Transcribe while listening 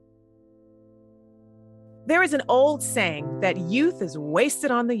There is an old saying that youth is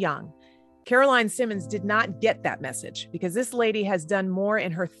wasted on the young. Caroline Simmons did not get that message because this lady has done more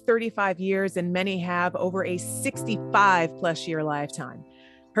in her 35 years than many have over a 65 plus year lifetime.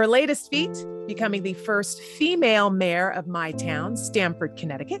 Her latest feat, becoming the first female mayor of my town, Stamford,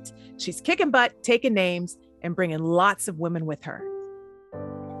 Connecticut. She's kicking butt, taking names, and bringing lots of women with her.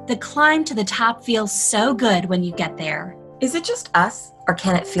 The climb to the top feels so good when you get there. Is it just us, or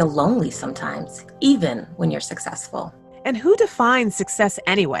can it feel lonely sometimes, even when you're successful? And who defines success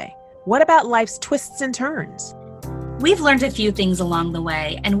anyway? What about life's twists and turns? We've learned a few things along the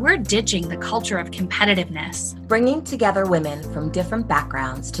way, and we're ditching the culture of competitiveness. Bringing together women from different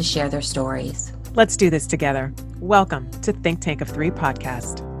backgrounds to share their stories. Let's do this together. Welcome to Think Tank of Three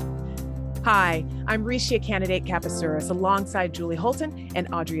podcast. Hi, I'm Rishia Candidate Kapasuris alongside Julie Holton and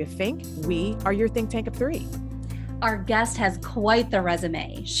Audria Fink. We are your Think Tank of Three. Our guest has quite the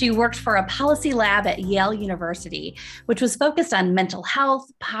resume. She worked for a policy lab at Yale University, which was focused on mental health,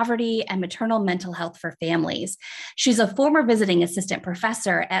 poverty, and maternal mental health for families. She's a former visiting assistant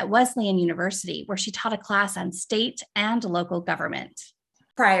professor at Wesleyan University, where she taught a class on state and local government.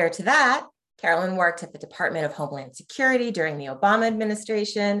 Prior to that, Carolyn worked at the Department of Homeland Security during the Obama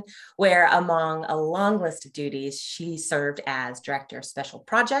administration, where among a long list of duties, she served as Director of Special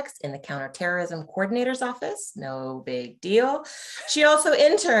Projects in the Counterterrorism Coordinator's Office. No big deal. She also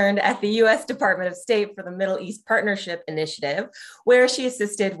interned at the U.S. Department of State for the Middle East Partnership Initiative, where she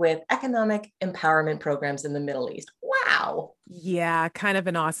assisted with economic empowerment programs in the Middle East. Wow. Yeah, kind of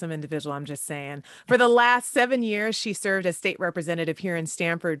an awesome individual, I'm just saying. For the last 7 years, she served as state representative here in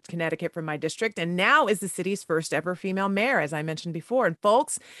Stamford, Connecticut for my district, and now is the city's first ever female mayor, as I mentioned before. And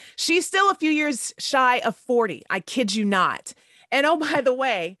folks, she's still a few years shy of 40. I kid you not. And oh, by the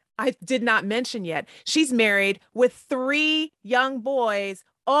way, I did not mention yet, she's married with 3 young boys,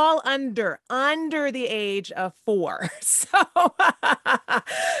 all under the age of 4. So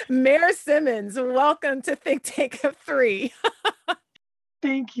Mayor Simmons, welcome to Think Tank of Three.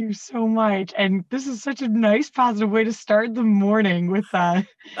 Thank you so much. And this is such a nice, positive way to start the morning with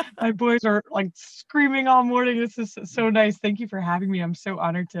my boys are like screaming all morning. This is so nice. Thank you for having me. I'm so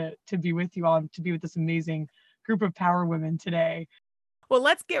honored to be with you all and to be with this amazing group of power women today. Well,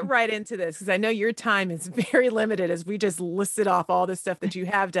 let's get right into this because I know your time is very limited as we just listed off all the stuff that you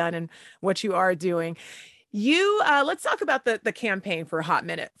have done and what you are doing. Let's talk about the campaign for a hot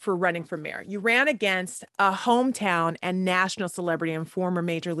minute for running for mayor. You ran against a hometown and national celebrity and former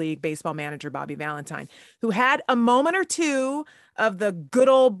Major League Baseball manager, Bobby Valentine, who had a moment or two of the good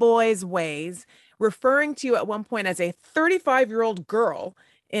old boys ways, referring to you at one point as a 35-year-old girl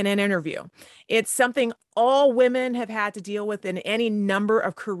in an interview. It's something all women have had to deal with in any number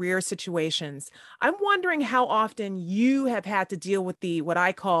of career situations. I'm wondering how often you have had to deal with the what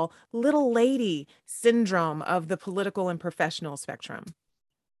I call little lady syndrome of the political and professional spectrum.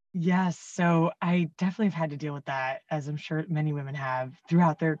 Yes, so I definitely have had to deal with that, as I'm sure many women have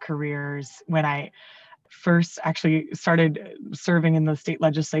throughout their careers. When I first actually started serving in the state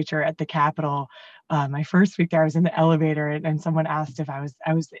legislature at the Capitol, my first week there, I was in the elevator and someone asked if I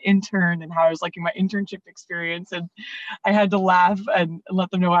was the intern and how I was liking my internship experience. And I had to laugh and let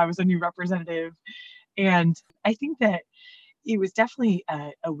them know I was a new representative. And I think that it was definitely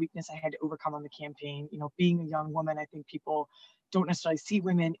a weakness I had to overcome on the campaign. You know, being a young woman, I think people don't necessarily see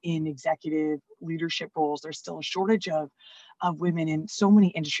women in executive leadership roles. There's still a shortage of women in so many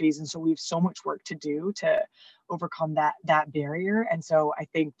industries. And so we have so much work to do to overcome that barrier. And so I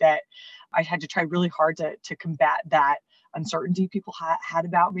think that I had to try really hard to combat that uncertainty people had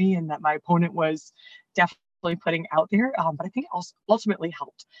about me and that my opponent was definitely putting out there. But I think it also ultimately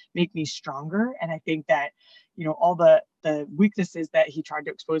helped make me stronger. And I think that, you know, all the weaknesses that he tried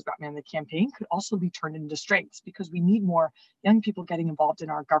to expose about me in the campaign could also be turned into strengths because we need more young people getting involved in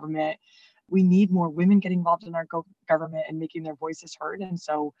our government. We need more women getting involved in our government and making their voices heard. And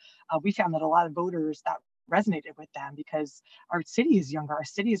so we found that a lot of voters that resonated with them because our city is younger, our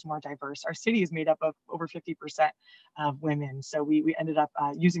city is more diverse, our city is made up of over 50% of women. So we ended up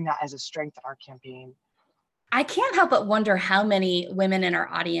using that as a strength in our campaign. I can't help but wonder how many women in our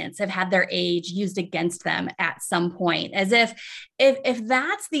audience have had their age used against them at some point, as if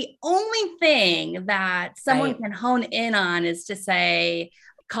that's the only thing that someone can hone in on is to say,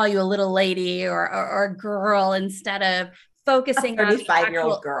 call you a little lady or a girl instead of focusing on the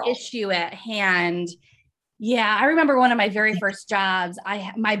actual issue at hand. Yeah, I remember one of my very first jobs,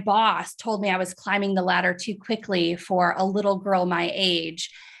 my boss told me I was climbing the ladder too quickly for a little girl my age.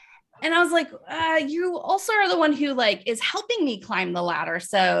 And I was like, you also are the one who is helping me climb the ladder.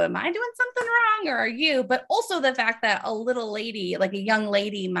 So am I doing something wrong or are you? But also the fact that a little lady, like a young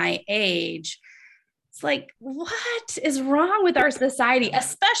lady my age, It's like, what is wrong with our society?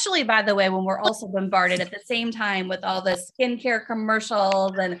 Especially, by the way, when we're also bombarded at the same time with all the skincare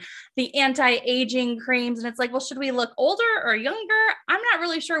commercials and the anti-aging creams. And it's like, well, should we look older or younger? I'm not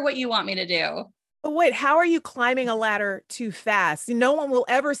really sure what you want me to do. But wait, how are you climbing a ladder too fast? No one will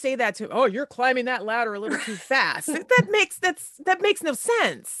ever say that to, oh, you're climbing that ladder a little too fast. That makes no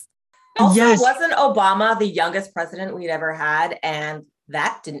sense. Also, Yes. wasn't Obama the youngest president we'd ever had? And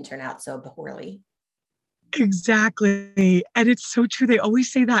that didn't turn out so poorly. Exactly. And it's so true. They always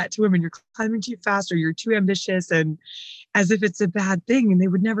say that to women, you're climbing too fast or you're too ambitious, and as if it's a bad thing. And they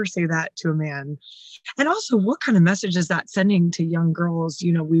would never say that to a man. And also, what kind of message is that sending to young girls?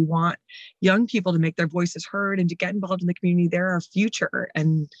 You know, we want young people to make their voices heard and to get involved in the community. They're our future.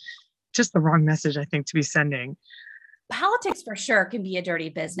 And just the wrong message, I think, to be sending. Politics for sure can be a dirty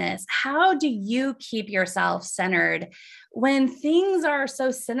business. How do you keep yourself centered when things are so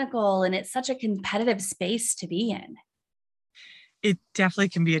cynical and it's such a competitive space to be in? It definitely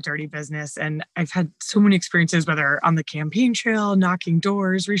can be a dirty business. And I've had so many experiences, whether on the campaign trail, knocking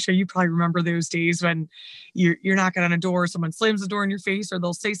doors. Risha, you probably remember those days when you're knocking on a door, someone slams the door in your face, or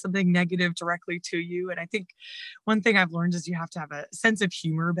they'll say something negative directly to you. And I think one thing I've learned is you have to have a sense of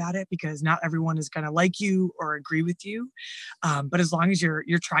humor about it, because not everyone is going to like you or agree with you. But as long as you're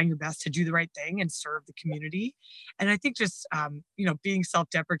trying your best to do the right thing and serve the community. And I think just, being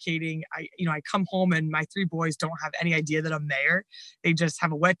self-deprecating, I come home and my three boys don't have any idea that I'm there. They just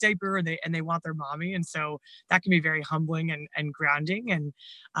have a wet diaper and they want their mommy. And so that can be very humbling and grounding. And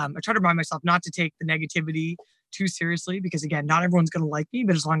I try to remind myself not to take the negativity too seriously, because again, not everyone's going to like me,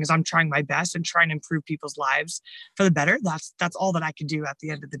 but as long as I'm trying my best and trying to improve people's lives for the better, that's all that I can do at the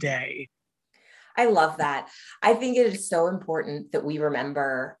end of the day. I love that. I think it is so important that we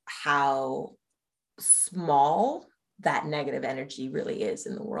remember how small that negative energy really is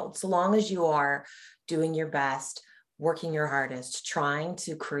in the world. So long as you are doing your best, working your hardest, trying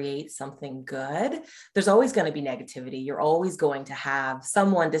to create something good, there's always going to be negativity. You're always going to have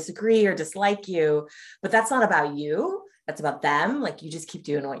someone disagree or dislike you, but that's not about you. That's about them. Like, you just keep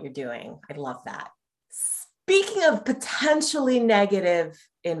doing what you're doing. I love that. Speaking of potentially negative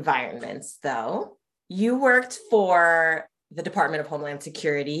environments, though, you worked for the Department of Homeland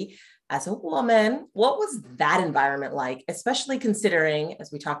Security as a woman. What was that environment like, especially considering,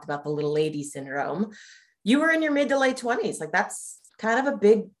 as we talked about, the little lady syndrome? You were in your mid to late 20s. Like, that's kind of a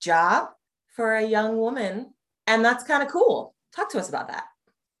big job for a young woman. And that's kind of cool. Talk to us about that.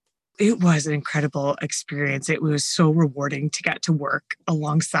 It was an incredible experience. It was so rewarding to get to work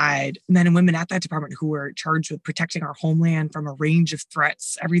alongside men and women at that department who were charged with protecting our homeland from a range of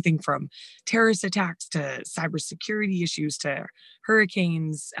threats, everything from terrorist attacks to cybersecurity issues to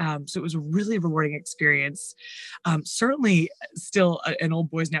hurricanes. So it was a really rewarding experience. Certainly still an old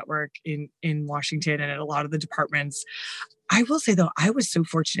boys network in Washington and at a lot of the departments. I will say, though, I was so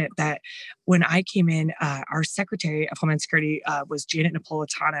fortunate that when I came in, our Secretary of Homeland Security was Janet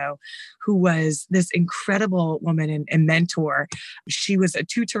Napolitano, who was this incredible woman and mentor. She was a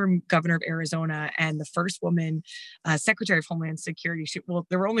two-term governor of Arizona and the first woman Secretary of Homeland Security.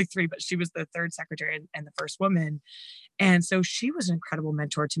 There were only three, but she was the third secretary and the first woman. And so she was an incredible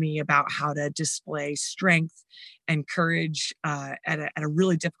mentor to me about how to display strength and courage at a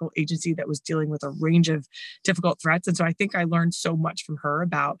really difficult agency that was dealing with a range of difficult threats. And so I think I learned so much from her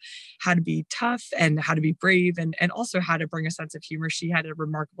about how to be tough and how to be brave and also how to bring a sense of humor. She had a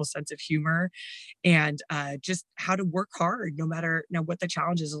remarkable sense of humor and just how to work hard, no matter what the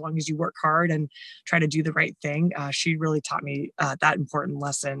challenge is, as long as you work hard and try to do the right thing. She really taught me that important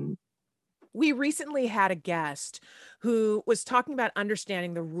lesson. We recently had a guest who was talking about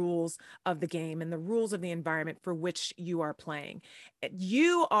understanding the rules of the game and the rules of the environment for which you are playing.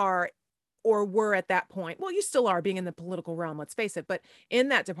 You are, or were at that point, well, you still are, being in the political realm, let's face it, but in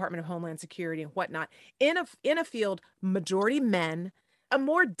that Department of Homeland Security and whatnot, in a field majority men, a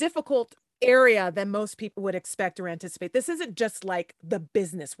more difficult area than most people would expect or anticipate. This isn't just like the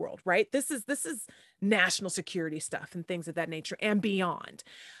business world, right? This is national security stuff and things of that nature and beyond.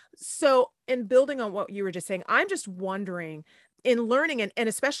 So in building on what you were just saying, I'm just wondering, in learning and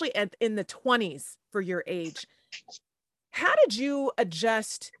especially in the 20s for your age, how did you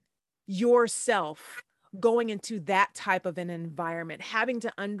adjust yourself going into that type of an environment, having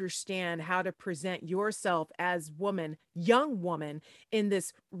to understand how to present yourself as young woman in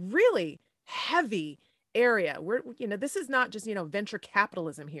this really heavy area where, this is not just, venture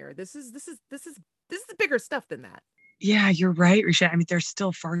capitalism here. This is bigger stuff than that. Yeah, you're right, Risha. I mean, there's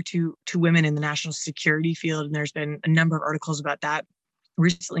still far too women in the national security field, and there's been a number of articles about that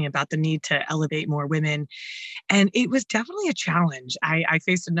recently about the need to elevate more women. And it was definitely a challenge. I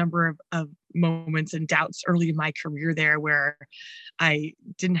faced a number of moments and doubts early in my career there where I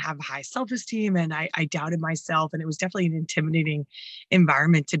didn't have high self-esteem and I doubted myself. And it was definitely an intimidating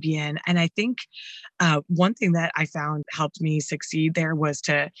environment to be in. And I think one thing that I found helped me succeed there was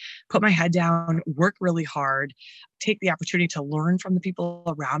to put my head down, work really hard, take the opportunity to learn from the people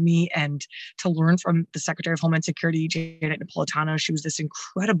around me and to learn from the Secretary of Homeland Security, Janet Napolitano. She was this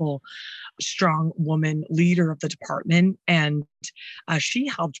incredible, strong woman leader of the department. And she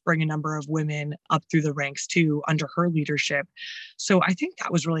helped bring a number of women up through the ranks too under her leadership. So I think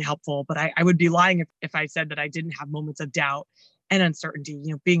that was really helpful. But I would be lying if I said that I didn't have moments of doubt and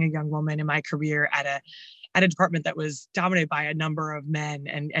uncertainty, being a young woman in my career at a department that was dominated by a number of men.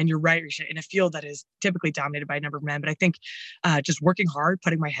 And you're right, Risha, in a field that is typically dominated by a number of men. But I think just working hard,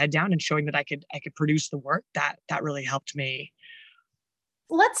 putting my head down and showing that I could produce the work, that really helped me.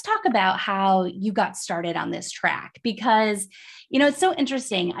 Let's talk about how you got started on this track, because, it's so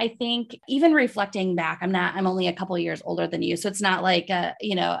interesting. I think even reflecting back, I'm only a couple of years older than you. So it's not like,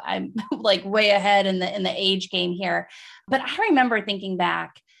 I'm like way ahead in the age game here. But I remember thinking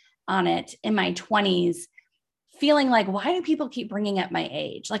back on it in my 20s, feeling like, why do people keep bringing up my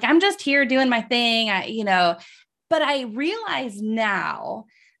age? Like, I'm just here doing my thing, but I realize now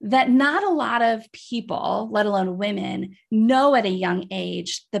that not a lot of people, let alone women, know at a young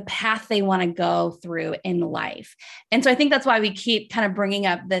age the path they want to go through in life. And so I think that's why we keep kind of bringing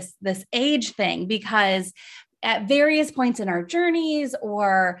up this age thing, because at various points in our journeys,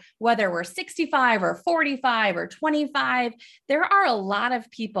 or whether we're 65 or 45 or 25, there are a lot of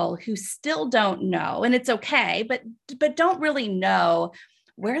people who still don't know, and it's okay, but don't really know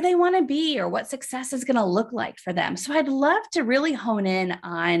where they want to be or what success is going to look like for them. So I'd love to really hone in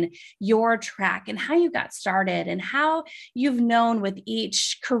on your track and how you got started and how you've known with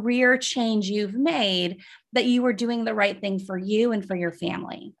each career change you've made that you were doing the right thing for you and for your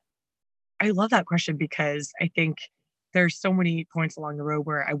family. I love that question because I think there's so many points along the road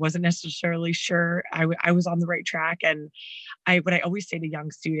where I wasn't necessarily sure I was on the right track. And what I always say to young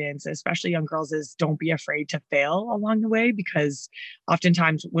students, especially young girls, is don't be afraid to fail along the way, because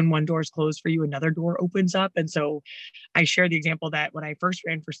oftentimes when one door is closed for you, another door opens up. And so I share the example that when I first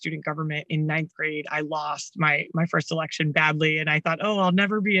ran for student government in ninth grade, I lost my first election badly. And I thought, oh, I'll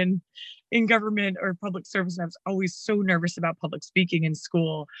never be in government or public service. And I was always so nervous about public speaking in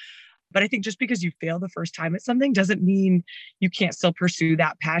school. But I think just because you fail the first time at something doesn't mean you can't still pursue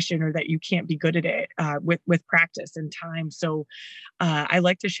that passion or that you can't be good at it with practice and time. So I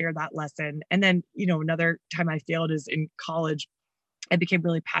like to share that lesson. And then, another time I failed is in college. I became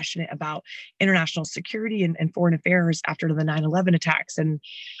really passionate about international security and foreign affairs after the 9/11 attacks. And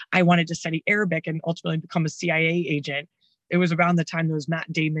I wanted to study Arabic and ultimately become a CIA agent. It was around the time those Matt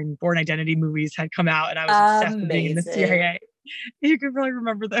Damon Born Identity movies had come out, and I was obsessed with being in the CIA. You can probably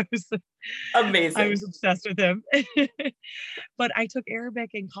remember those. Amazing. I was obsessed with him. But I took Arabic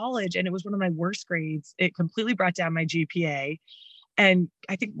in college and it was one of my worst grades. It completely brought down my GPA. And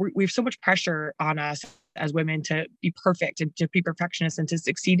I think we have so much pressure on us as women to be perfect and to be perfectionists and to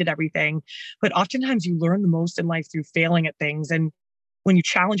succeed at everything. But oftentimes you learn the most in life through failing at things. And when you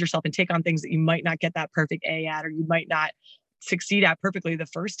challenge yourself and take on things that you might not get that perfect A at, or you might not succeed at perfectly the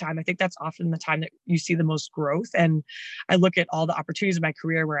first time, I think that's often the time that you see the most growth. And I look at all the opportunities in my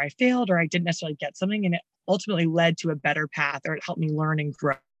career where I failed or I didn't necessarily get something, and it ultimately led to a better path, or it helped me learn and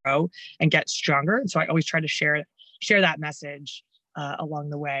grow and get stronger. And so I always try to share that message along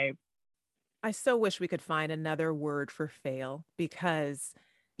the way. I so wish we could find another word for fail, because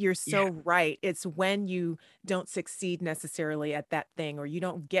you're so right. It's when you don't succeed necessarily at that thing, or you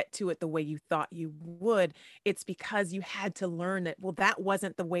don't get to it the way you thought you would. It's because you had to learn that, well, that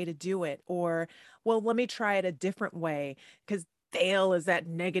wasn't the way to do it. Or, well, let me try it a different way, because fail is that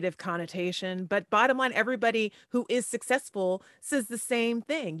negative connotation. But bottom line, everybody who is successful says the same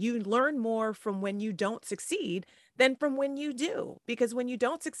thing. You learn more from when you don't succeed than from when you do, because when you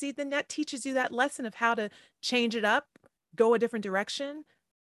don't succeed, then that teaches you that lesson of how to change it up, go a different direction.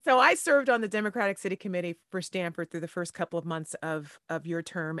 So I served on the Democratic City Committee for Stamford through the first couple of months of your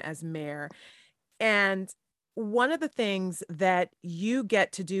term as mayor. And one of the things that you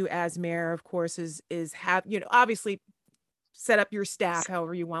get to do as mayor, of course, is have, obviously set up your staff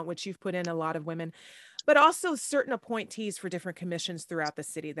however you want, which you've put in a lot of women, but also certain appointees for different commissions throughout the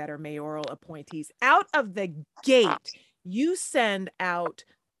city that are mayoral appointees. Out of the gate, you send out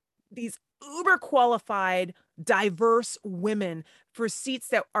these uber qualified, diverse women for seats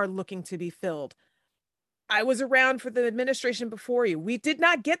that are looking to be filled. I was around for the administration before you. We did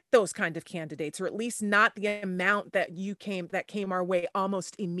not get those kind of candidates, or at least not the amount that came our way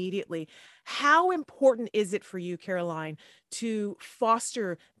almost immediately. How important is it for you, Caroline, to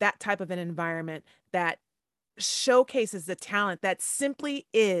foster that type of an environment that showcases the talent that simply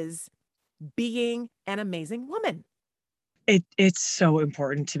is being an amazing woman? It's so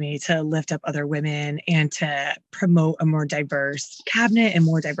important to me to lift up other women and to promote a more diverse cabinet and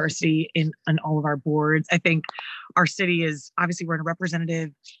more diversity in all of our boards. I think our city is, obviously we're in a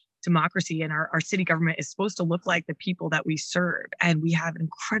representative democracy, and our city government is supposed to look like the people that we serve. And we have an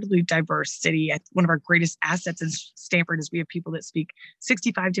incredibly diverse city. One of our greatest assets in Stamford is we have people that speak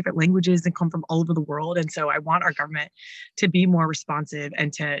 65 different languages and come from all over the world. And so I want our government to be more responsive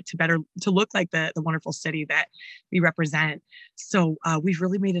and to look like the wonderful city that we represent. So we've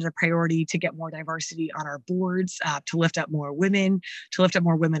really made it a priority to get more diversity on our boards, to lift up more women,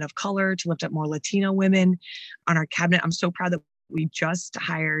 of color, to lift up more Latino women on our cabinet. I'm so proud that we just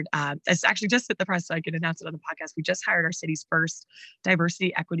hired, it's actually just hit the press, so I can announce it on the podcast. We just hired our city's first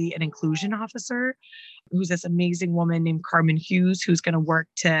diversity, equity, and inclusion officer, who's this amazing woman named Carmen Hughes, who's going to work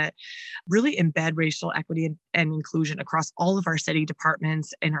to really embed racial equity and inclusion across all of our city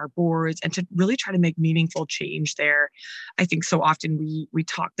departments and our boards, and to really try to make meaningful change there. I think so often we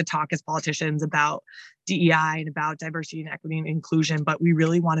talk the talk as politicians about DEI and about diversity and equity and inclusion, but we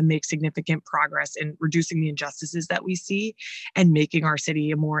really want to make significant progress in reducing the injustices that we see and making our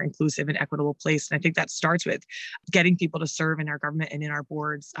city a more inclusive and equitable place. And I think that starts with getting people to serve in our government and in our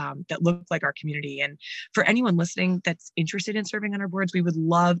boards that look like our community. And for anyone listening that's interested in serving on our boards, we would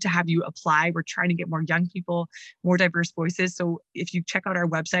love to have you apply. We're trying to get more young people, more diverse voices. So if you check out our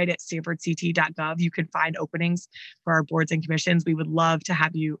website at stanfordct.gov, you can find openings for our boards and commissions. We would love to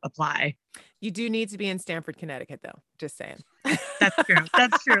have you apply. You do need to be in Stamford, Connecticut, though. Just saying. That's true.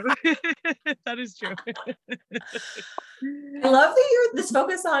 That's true. That is true. I love that you're this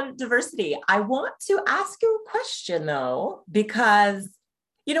focus on diversity. I want to ask you a question, though, because,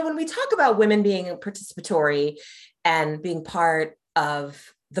 you know, when we talk about women being participatory and being part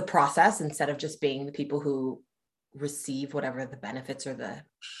of the process instead of just being the people who receive whatever the benefits or the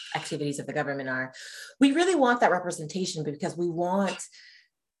activities of the government are, we really want that representation because we want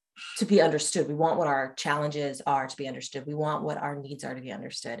to be understood. We want what our challenges are to be understood. We want what our needs are to be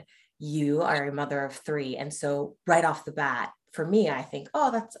understood. You are a mother of 3. And so right off the bat, for me, I think,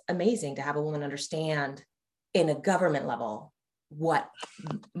 oh, that's amazing to have a woman understand in a government level what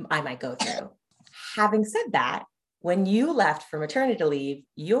I might go through. Having said that, when you left for maternity leave,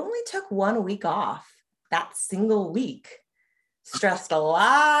 you only took 1 week off. That single week stressed a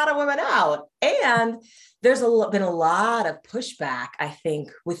lot of women out. And there's been a lot of pushback, I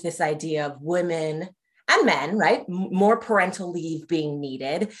think, with this idea of women and men, right? More parental leave being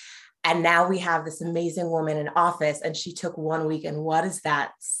needed. And now we have this amazing woman in office and she took 1 week. And what does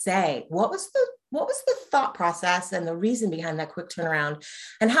that say? What was the thought process and the reason behind that quick turnaround?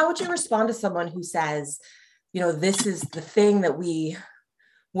 And how would you respond to someone who says, you know, this is the thing that we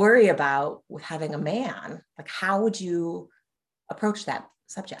worry about with having a man? Like, how would you approach that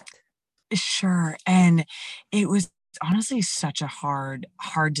subject? Sure. And it was honestly such a hard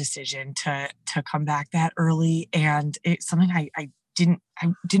decision to come back that early. And it's something I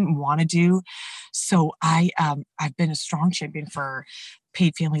didn't want to do. So I've been a strong champion for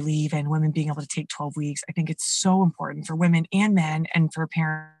paid family leave and women being able to take 12 weeks. I think it's so important for women and men and for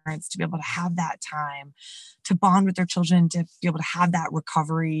parents to be able to have that time to bond with their children, to be able to have that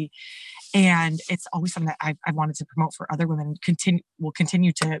recovery. And it's always something that I wanted to promote for other women and will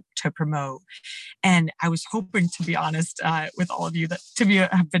continue to promote. And I was hoping, to be honest, with all of you, that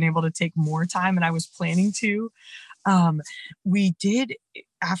have been able to take more time, and I was planning to. We did,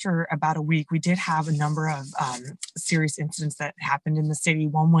 after about a week, we did have a number of serious incidents that happened in the city.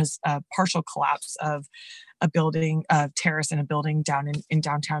 One was a partial collapse of a building, terrace in a building down in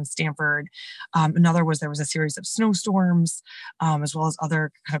downtown Stamford. Another was there was a series of snowstorms, as well as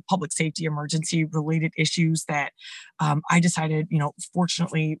other kind of public safety emergency related issues that I decided, you know,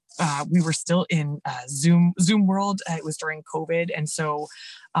 fortunately, we were still in Zoom world. It was during COVID. And so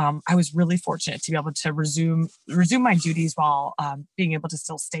I was really fortunate to be able to resume my duties while being able to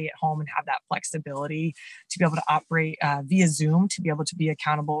still stay at home and have that flexibility to be able to operate via Zoom, to be able to be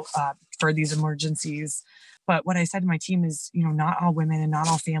accountable for these emergencies. But what I said to my team is, you know, not all women and not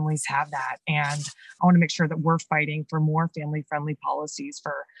all families have that. And I want to make sure that we're fighting for more family-friendly policies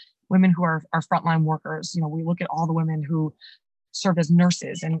for women who are frontline workers. You know, we look at all the women who served as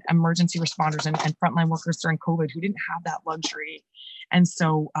nurses and emergency responders and frontline workers during COVID who didn't have that luxury. And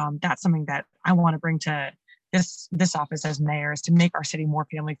so that's something that I want to bring to this office as mayor, is to make our city more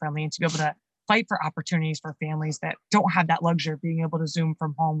family friendly and to be able to fight for opportunities for families that don't have that luxury of being able to Zoom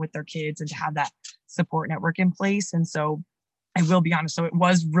from home with their kids and to have that support network in place. And so I will be honest, so it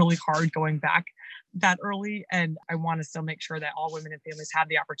was really hard going back that early. And I want to still make sure that all women and families have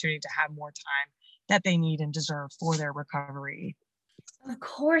the opportunity to have more time that they need and deserve for their recovery. Of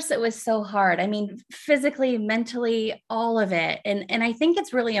course, it was so hard. I mean, physically, mentally, all of it. And I think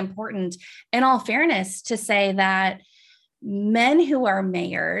it's really important, in all fairness, to say that men who are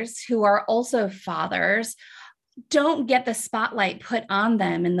mayors, who are also fathers, don't get the spotlight put on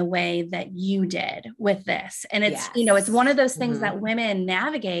them in the way that you did with this. And it's, it's one of those things that women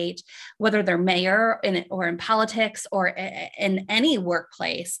navigate, whether they're mayor or in politics or in any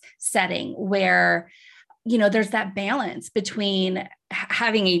workplace setting where, there's that balance between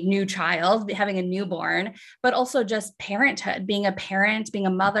having a new child, having a newborn, but also just parenthood, being a parent, being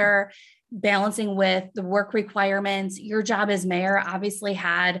a mother, balancing with the work requirements. Your job as mayor obviously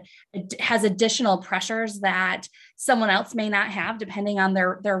has additional pressures that someone else may not have, depending on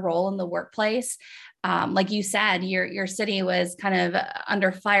their role in the workplace. Like you said, your city was kind of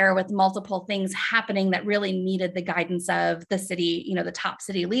under fire with multiple things happening that really needed the guidance of the city, the top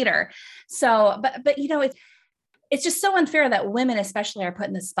city leader. So, but it's just so unfair that women especially are put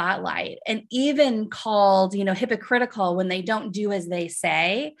in the spotlight and even called, hypocritical when they don't do as they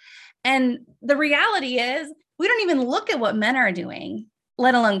say. And the reality is we don't even look at what men are doing,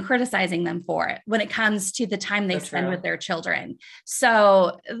 let alone criticizing them for it when it comes to the time they spend with their children.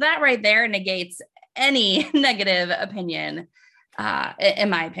 So that right there negates any negative opinion, in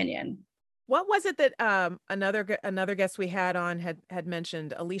my opinion. What was it that another guest we had on had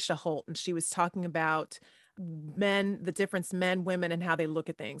mentioned, Alicia Holt, and she was talking about the difference men, women, and how they look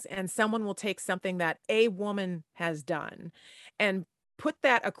at things. And someone will take something that a woman has done and put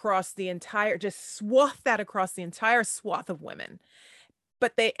that across the entire, just swath that across the entire swath of women.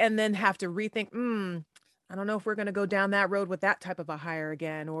 And then have to rethink, I don't know if we're going to go down that road with that type of a hire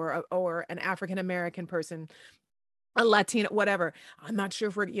again, or an African-American person, a Latino, whatever. I'm not sure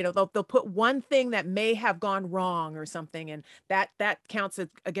if we're, they'll put one thing that may have gone wrong or something. And that counts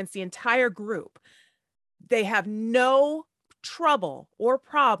against the entire group. They have no trouble or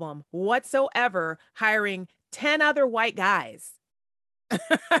problem whatsoever hiring 10 other white guys.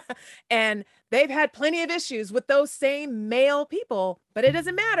 And they've had plenty of issues with those same male people, but it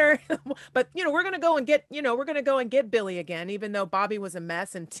doesn't matter. But, we're going to go and get Billy again, even though Bobby was a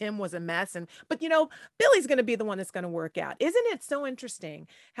mess and Tim was a mess. But Billy's going to be the one that's going to work out. Isn't it so interesting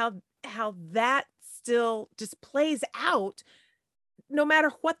how that still just plays out no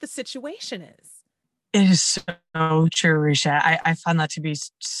matter what the situation is? It is so true, Risha. I found that to be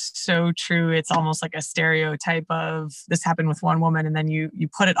so true. It's almost like a stereotype of this happened with one woman, and then you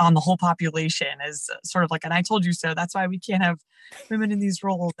put it on the whole population as sort of like, and I told you so. That's why we can't have women in these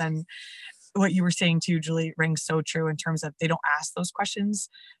roles. And what you were saying too, Julie, rings so true in terms of they don't ask those questions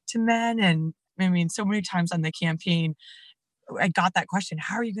to men. And I mean, so many times on the campaign, I got that question,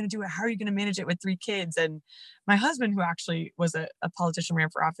 how are you going to do it? How are you going to manage it with 3 kids? And my husband, who actually was a politician, ran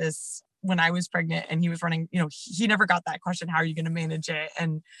for office when I was pregnant and he was running, he never got that question, how are you going to manage it?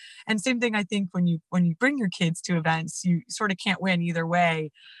 And same thing, I think when you bring your kids to events, you sort of can't win either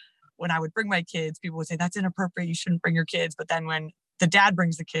way. When I would bring my kids, people would say, that's inappropriate, you shouldn't bring your kids. But then when the dad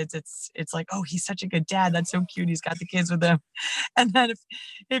brings the kids, it's like, oh, he's such a good dad. That's so cute. He's got the kids with him. And then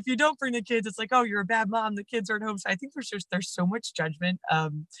if you don't bring the kids, it's like, oh, you're a bad mom. The kids are at home. So I think there's so much judgment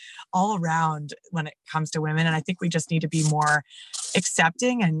all around when it comes to women. And I think we just need to be more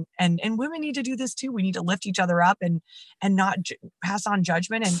accepting, and women need to do this too. We need to lift each other up and not pass on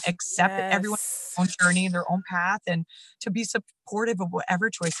judgment and accept everyone's own journey, their own path, and to be supportive of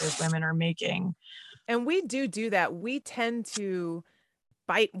whatever choices women are making. And we do that. We tend to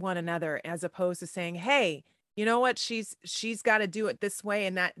fight one another as opposed to saying, hey, you know what, she's got to do it this way,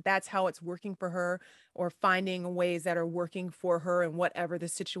 and that's how it's working for her, or finding ways that are working for her and whatever the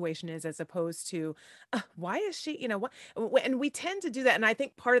situation is, as opposed to why is she, what? And we tend to do that. And I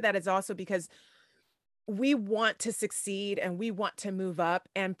think part of that is also because we want to succeed and we want to move up,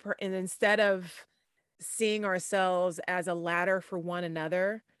 and instead of seeing ourselves as a ladder for one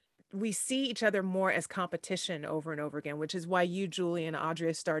another, we see each other more as competition over and over again, which is why you, Julie, and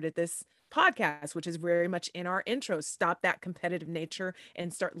Audrey started this podcast, which is very much in our intro. Stop that competitive nature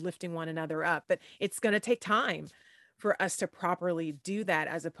and start lifting one another up. But it's going to take time for us to properly do that,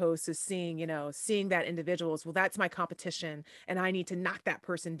 as opposed to seeing that individuals, well, that's my competition and I need to knock that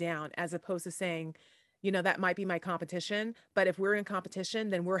person down, as opposed to saying, that might be my competition, but if we're in competition,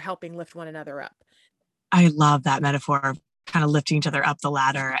 then we're helping lift one another up. I love that metaphor of kind of lifting each other up the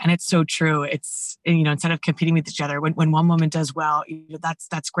ladder. And it's so true. It's, instead of competing with each other, when one woman does well,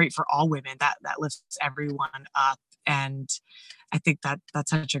 that's great for all women. That lifts everyone up. And I think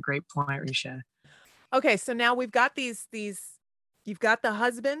that's such a great point, Risha. Okay. So now we've got these, you've got the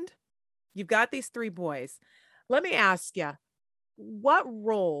husband, you've got these 3 boys. Let me ask you, what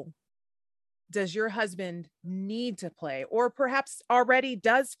role does your husband need to play, or perhaps already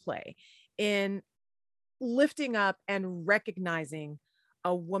does play, in lifting up and recognizing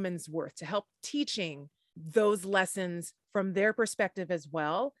a woman's worth, to help teaching those lessons from their perspective as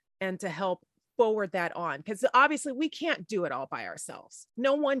well, and to help forward that on? Because obviously we can't do it all by ourselves.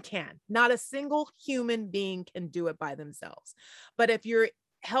 No one can. Not a single human being can do it by themselves. But if you're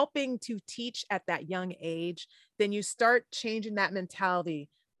helping to teach at that young age, then you start changing that mentality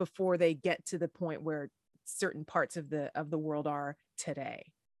before they get to the point where certain parts of the world are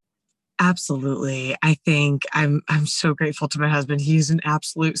today. Absolutely. I think I'm so grateful to my husband. He's an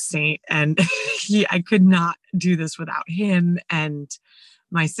absolute saint, and I could not do this without him and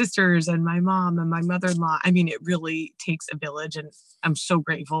my sisters and my mom and my mother-in-law. I mean, it really takes a village, and I'm so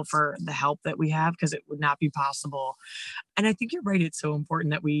grateful for the help that we have, because it would not be possible. And I think you're right. It's so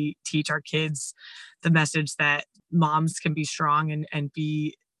important that we teach our kids the message that moms can be strong and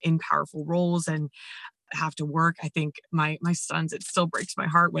be in powerful roles and have to work. I think my sons, it still breaks my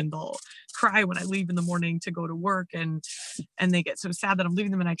heart when they'll cry when I leave in the morning to go to work, and they get so sad that I'm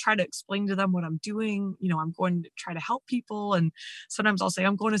leaving them. And I try to explain to them what I'm doing. I'm going to try to help people. And sometimes I'll say,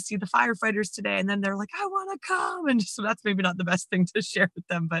 I'm going to see the firefighters today. And then they're like, I want to come. And so that's maybe not the best thing to share with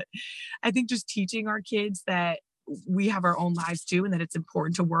them. But I think just teaching our kids that we have our own lives too, and that it's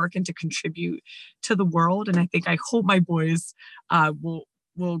important to work and to contribute to the world. And I hope my boys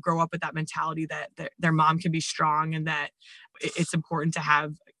will grow up with that mentality that their mom can be strong, and that it's important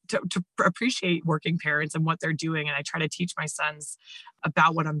to appreciate working parents and what they're doing. And I try to teach my sons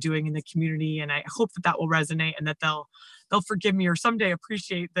about what I'm doing in the community, and I hope that will resonate, and that they'll forgive me, or someday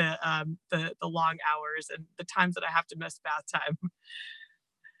appreciate the long hours and the times that I have to miss bath time.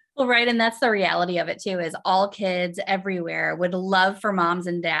 Well, right. And that's the reality of it too, is all kids everywhere would love for moms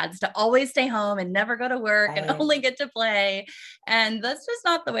and dads to always stay home and never go to work and only get to play. And that's just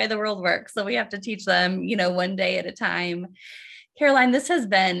not the way the world works. So we have to teach them, one day at a time. Caroline, this has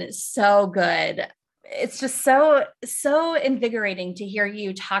been so good. It's just so invigorating to hear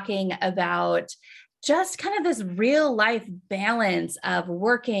you talking about just kind of this real life balance of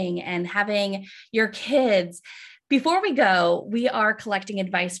working and having your kids. Before we go, we are collecting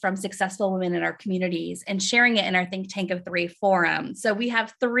advice from successful women in our communities and sharing it in our Think Tank of 3 forum. So we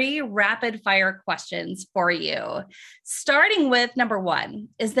have 3 rapid fire questions for you. Starting with number 1,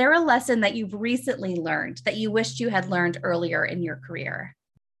 is there a lesson that you've recently learned that you wished you had learned earlier in your career?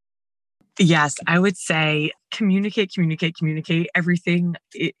 Yes, I would say communicate. Everything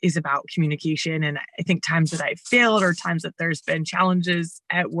is about communication. And I think times that I failed, or times that there's been challenges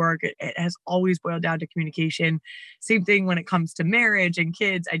at work, it has always boiled down to communication. Same thing when it comes to marriage and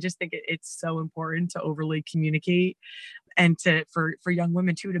kids. I just think it's so important to overly communicate, and for young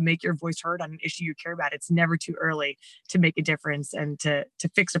women too, to make your voice heard on an issue you care about. It's never too early to make a difference and to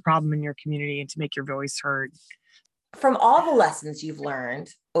fix a problem in your community and to make your voice heard. From all the lessons you've learned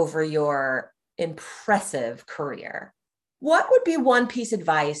over your impressive career, what would be one piece of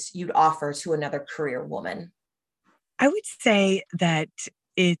advice you'd offer to another career woman? I would say that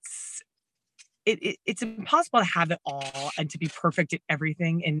it's impossible to have it all and to be perfect at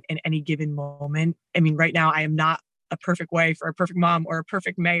everything in any given moment. I mean, right now I am not a perfect wife or a perfect mom or a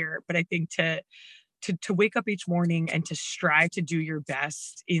perfect mayor, but I think to wake up each morning and to strive to do your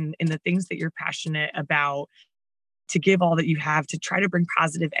best in the things that you're passionate about, to give all that you have, to try to bring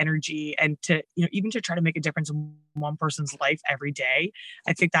positive energy, and to, even to try to make a difference in one person's life every day.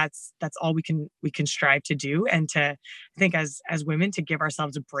 I think that's all we can strive to do. And to think as women, to give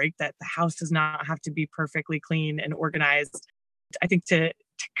ourselves a break, that the house does not have to be perfectly clean and organized. I think to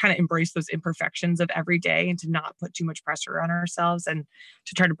kind of embrace those imperfections of every day, and to not put too much pressure on ourselves, and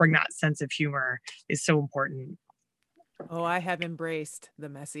to try to bring that sense of humor is so important. Oh, I have embraced the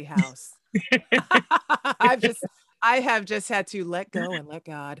messy house. I have just had to let go and let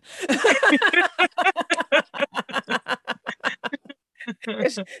God.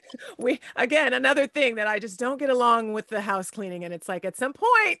 Again, another thing that I just don't get along with the house cleaning. And it's like, at some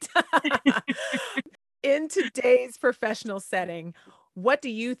point in today's professional setting, what do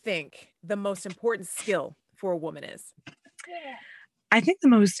you think the most important skill for a woman is? I think the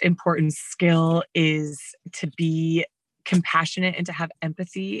most important skill is to be compassionate and to have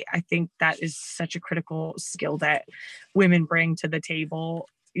empathy. I think that is such a critical skill that women bring to the table.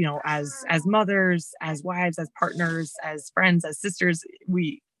 as mothers, as wives, as partners, as friends, as sisters,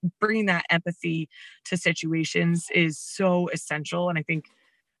 we bringing that empathy to situations is so essential. And I think,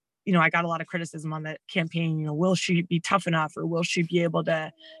 I got a lot of criticism on that campaign. Will she be tough enough, or will she be able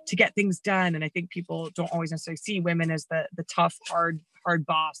to get things done? And I think people don't always necessarily see women as the tough, hard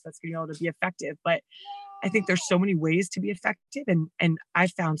boss that's going to be able to be effective. But I think there's so many ways to be effective. And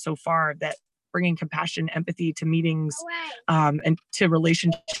I've found so far that bringing compassion, empathy to meetings and to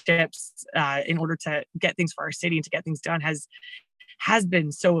relationships in order to get things for our city and to get things done has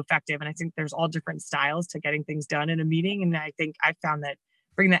been so effective. And I think there's all different styles to getting things done in a meeting. And I think I found that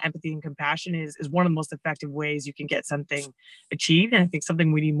bringing that empathy and compassion is one of the most effective ways you can get something achieved. And I think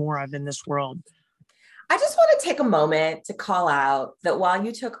something we need more of in this world. I just want to take a moment to call out that while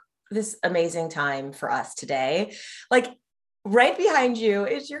you took this amazing time for us today, like right behind you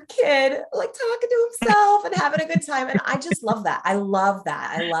is your kid, like talking to himself and having a good time. And I just love that. I love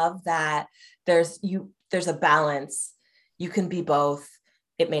that there's a balance. You can be both.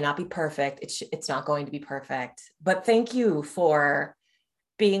 It may not be perfect. It's not going to be perfect, but thank you for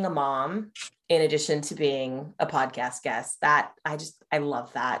being a mom in addition to being a podcast guest. That I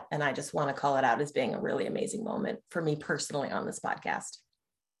love that. And I just want to call it out as being a really amazing moment for me personally on this podcast.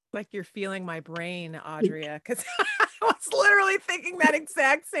 Like you're feeling my brain, Audria, because I was literally thinking that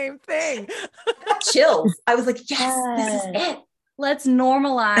exact same thing. Chills. I was like, yes, this is it. Let's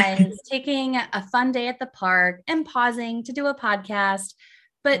normalize taking a fun day at the park and pausing to do a podcast,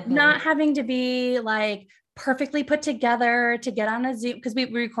 but not having to be like perfectly put together to get on a Zoom, because we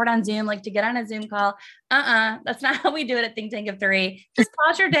record on Zoom, like to get on a Zoom call. That's not how we do it at Think Tank of Three. Just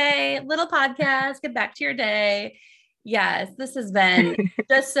pause your day, little podcast, get back to your day. Yes, this has been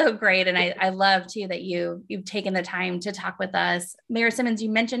just so great. And I love too that you've taken the time to talk with us. Mayor Simmons,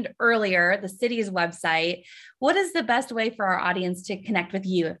 you mentioned earlier the city's website. What is the best way for our audience to connect with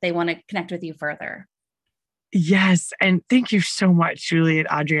you if they want to connect with you further? Yes. And thank you so much, Julie and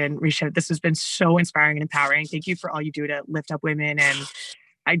Audria and Risha. This has been so inspiring and empowering. Thank you for all you do to lift up women. And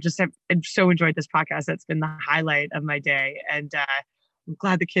I just have so enjoyed this podcast. That's been the highlight of my day. And I'm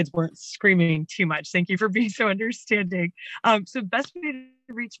glad the kids weren't screaming too much. Thank you for being so understanding. So best way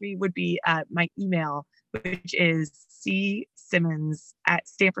to reach me would be my email, which is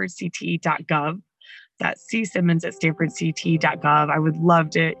csimmons@stanfordct.gov. That's csimmons@stanfordct.gov. I would love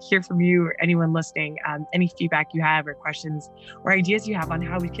to hear from you or anyone listening, any feedback you have or questions or ideas you have on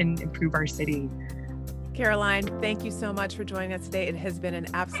how we can improve our city. Caroline, thank you so much for joining us today. It has been an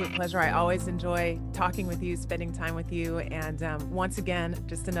absolute pleasure. I always enjoy talking with you, spending time with you. And once again,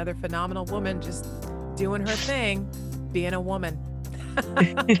 just another phenomenal woman, just doing her thing, being a woman.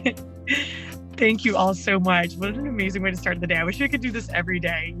 Thank you all so much. What an amazing way to start the day. I wish I could do this every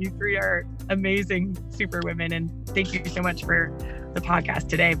day. You three are amazing super women. And thank you so much for the podcast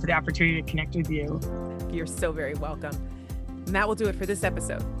today, for the opportunity to connect with you. You're so very welcome. And that will do it for this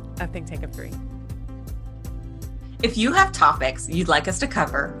episode of Think Tank of Three. If you have topics you'd like us to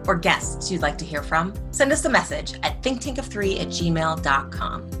cover or guests you'd like to hear from, send us a message at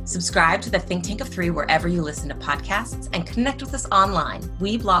thinktankof3@gmail.com. Subscribe to the Think Tank of Three wherever you listen to podcasts and connect with us online.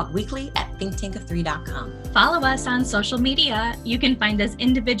 We blog weekly at thinktankof3.com. Follow us on social media. You can find us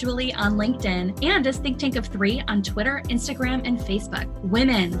individually on LinkedIn and as Think Tank of Three on Twitter, Instagram, and Facebook.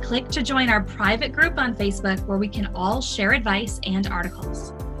 Women, click to join our private group on Facebook where we can all share advice and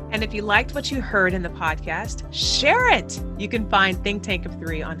articles. And if you liked what you heard in the podcast, share it. You can find Think Tank of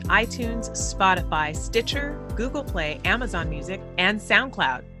Three on iTunes, Spotify, Stitcher, Google Play, Amazon Music, and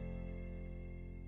SoundCloud.